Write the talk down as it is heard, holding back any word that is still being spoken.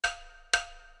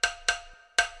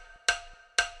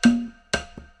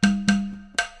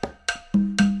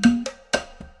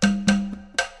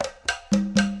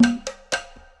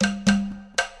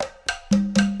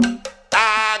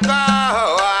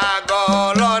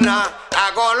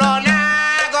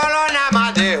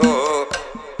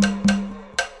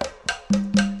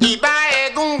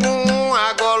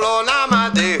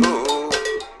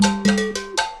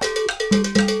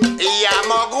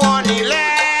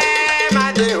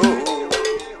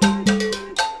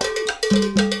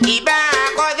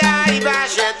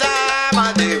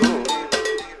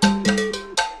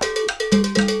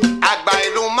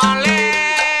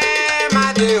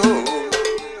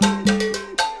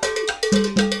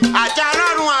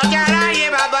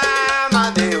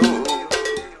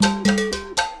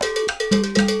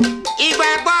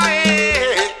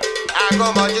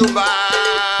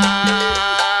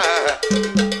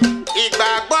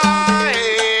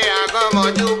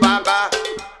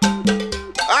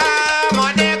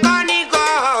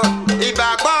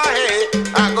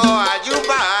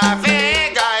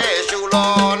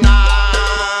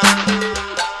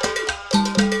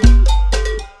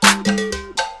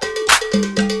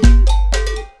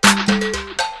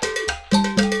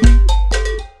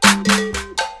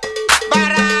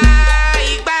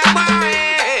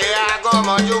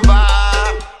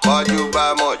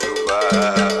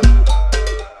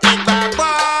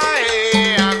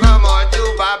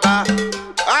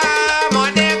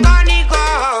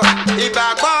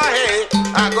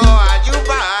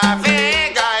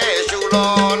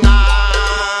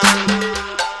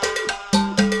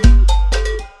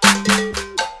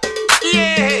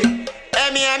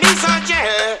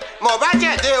mo bá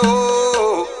jẹ̀dé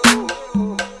o.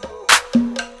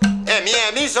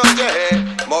 Ẹ̀mí sọ̀jẹ̀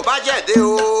mo bá jẹ̀dé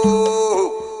o.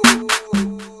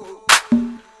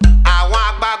 Àwọn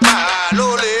àgbààgbà ló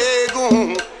léegun,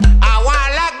 àwọn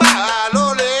alágbà ló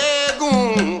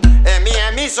léegun.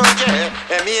 Ẹ̀mí sọ̀jẹ̀,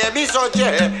 ẹ̀mí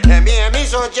sọ̀jẹ̀, ẹ̀mí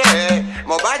sọ̀jẹ̀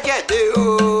mo bá jẹ̀dé o.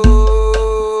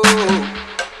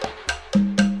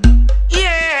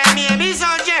 Ẹ̀mí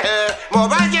sọ̀jẹ̀ mo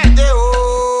bá jẹ̀dé o.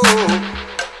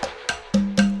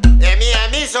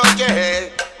 Ẹ̀mí sọ̀jẹ̀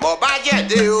mo bá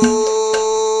jẹ̀dé o.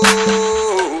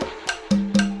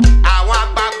 Àwọn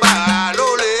àgbààgbà ló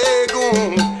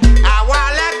léegun, àwọn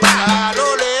alágbà ló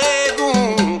léegun.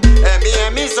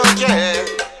 Ẹ̀mí sọ̀jẹ̀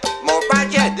mo bá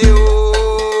jẹ̀dé o.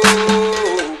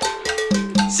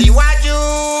 Síwájú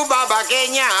bàbá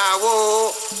Kẹ́nyà wo,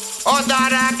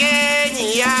 ọ̀dàrà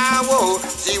Kẹ́nyà wo.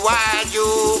 Síwájú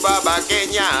bàbá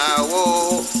Kẹ́nyà wo,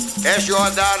 ẹ̀ṣọ́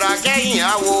ọ̀dàrà Kẹ́nyà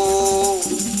wo.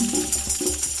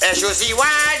 Ẹ̀ṣọ́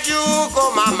síwájú kó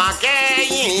màmá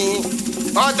kẹ́yìn,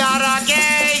 ọ̀dàrà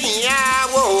Kẹ́nyà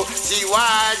wo.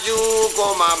 Síwájú kó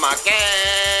màmá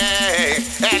kẹ́,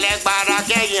 ẹlẹ́gbàrà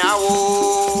Kẹ́nyà wo.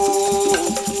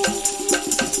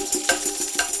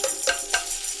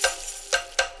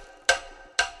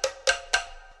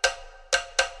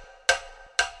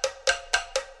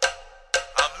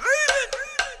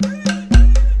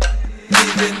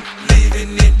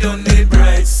 Leaving it on the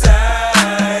bright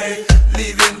side.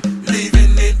 Leaving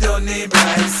it on the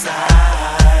bright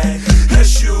side.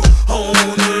 As you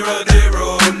owner of the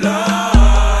road,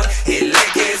 Lord, it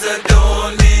like it's a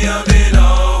dawn, the oven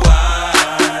all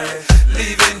wide.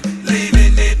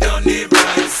 Leaving it on the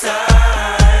bright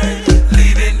side.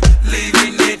 Leaving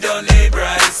it on the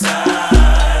bright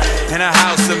side. In a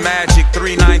house of magic,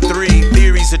 393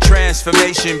 theories of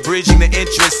transformation, bridging the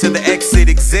entrance to the exit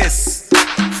exists.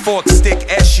 Fork stick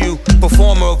SU,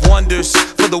 performer of wonders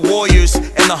for the warriors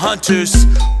and the hunters.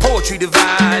 Poetry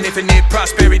divine, infinite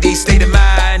prosperity, state of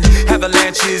mind.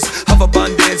 Avalanches of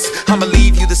abundance. I'ma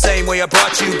leave you the same way I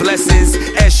brought you. Blessings,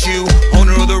 SU,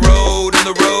 owner of the road, on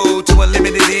the road to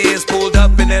unlimited ends. Pulled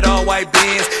up in that all-white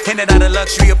Benz, handed out of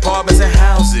luxury apartments and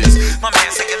houses. My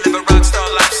man say you live a rock star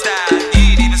lifestyle.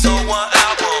 He ain't even sold one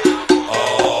album.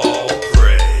 All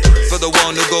praise For the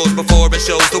one who goes before and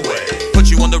shows the way. Put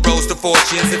you on the road to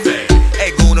fortunes and fame.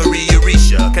 Hey, Goonery,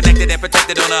 Orisha, connected and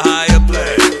protected on a higher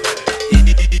plane.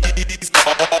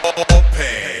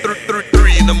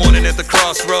 Three in the morning at the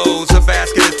crossroads, a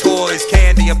basket of toys,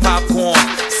 candy and popcorn,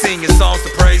 singing songs to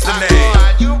praise the name.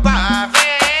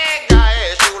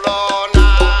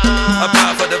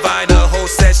 About for divine, whole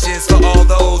sessions for all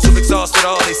those who've exhausted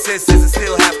all their senses and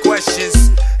still have questions.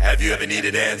 Have you ever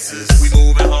needed answers? We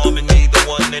move in harmony, the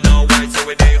one and all white, so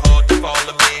it ain't hard to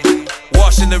follow me.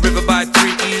 Washing the river by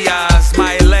 3